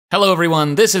Hello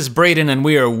everyone, this is Brayden and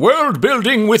we are world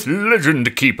building with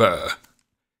LegendKeeper.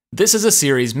 This is a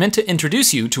series meant to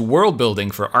introduce you to world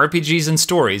building for RPGs and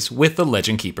stories with the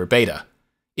LegendKeeper beta.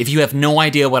 If you have no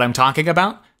idea what I'm talking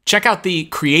about, check out the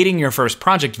Creating Your First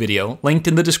Project video linked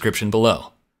in the description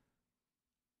below.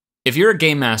 If you're a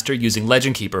game master using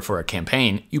LegendKeeper for a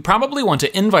campaign, you probably want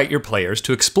to invite your players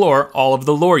to explore all of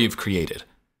the lore you've created.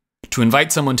 To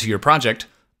invite someone to your project,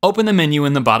 open the menu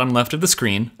in the bottom left of the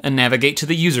screen and navigate to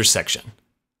the Users section.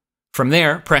 From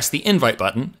there, press the Invite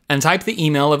button and type the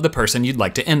email of the person you'd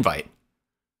like to invite.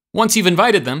 Once you've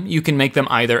invited them, you can make them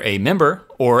either a member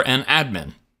or an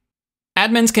admin.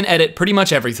 Admins can edit pretty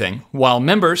much everything, while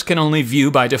members can only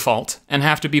view by default and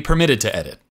have to be permitted to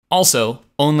edit. Also,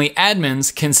 only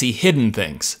admins can see hidden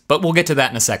things, but we'll get to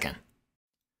that in a second.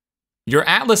 Your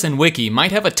Atlas and Wiki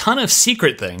might have a ton of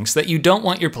secret things that you don't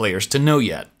want your players to know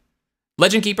yet.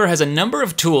 LegendKeeper has a number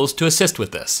of tools to assist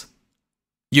with this.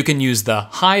 You can use the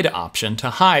Hide option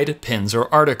to hide pins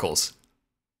or articles.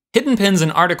 Hidden pins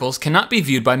and articles cannot be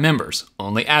viewed by members,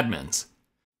 only admins.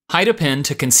 Hide a pin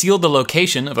to conceal the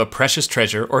location of a precious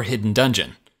treasure or hidden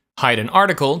dungeon. Hide an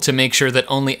article to make sure that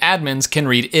only admins can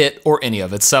read it or any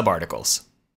of its subarticles.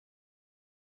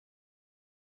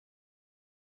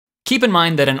 Keep in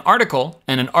mind that an article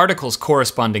and an article's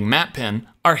corresponding map pin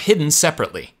are hidden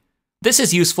separately. This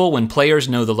is useful when players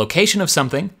know the location of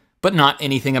something, but not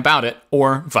anything about it,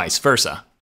 or vice versa.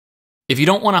 If you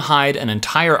don't want to hide an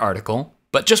entire article,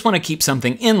 but just want to keep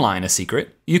something inline a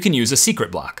secret, you can use a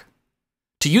secret block.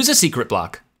 To use a secret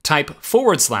block, type /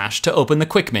 to open the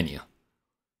quick menu.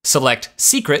 Select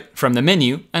Secret from the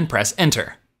menu and press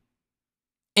Enter.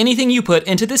 Anything you put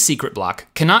into this secret block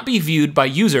cannot be viewed by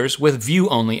users with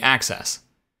view-only access.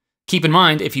 Keep in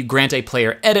mind, if you grant a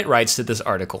player edit rights to this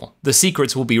article, the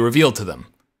secrets will be revealed to them.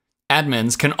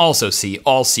 Admins can also see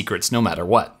all secrets no matter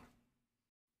what.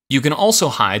 You can also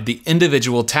hide the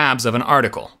individual tabs of an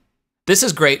article. This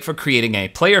is great for creating a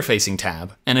player-facing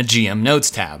tab and a GM Notes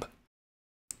tab.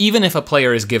 Even if a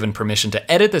player is given permission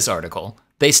to edit this article,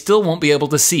 they still won't be able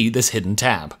to see this hidden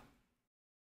tab.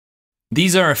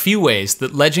 These are a few ways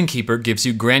that LegendKeeper gives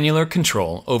you granular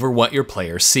control over what your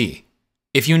players see.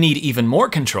 If you need even more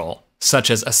control,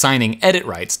 such as assigning edit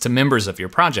rights to members of your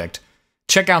project,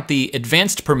 check out the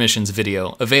Advanced Permissions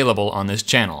video available on this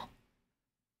channel.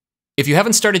 If you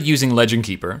haven't started using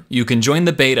LegendKeeper, you can join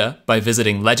the beta by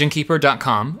visiting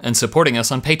legendkeeper.com and supporting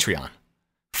us on Patreon.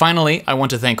 Finally, I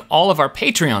want to thank all of our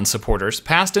Patreon supporters,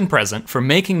 past and present, for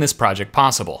making this project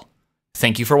possible.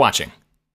 Thank you for watching.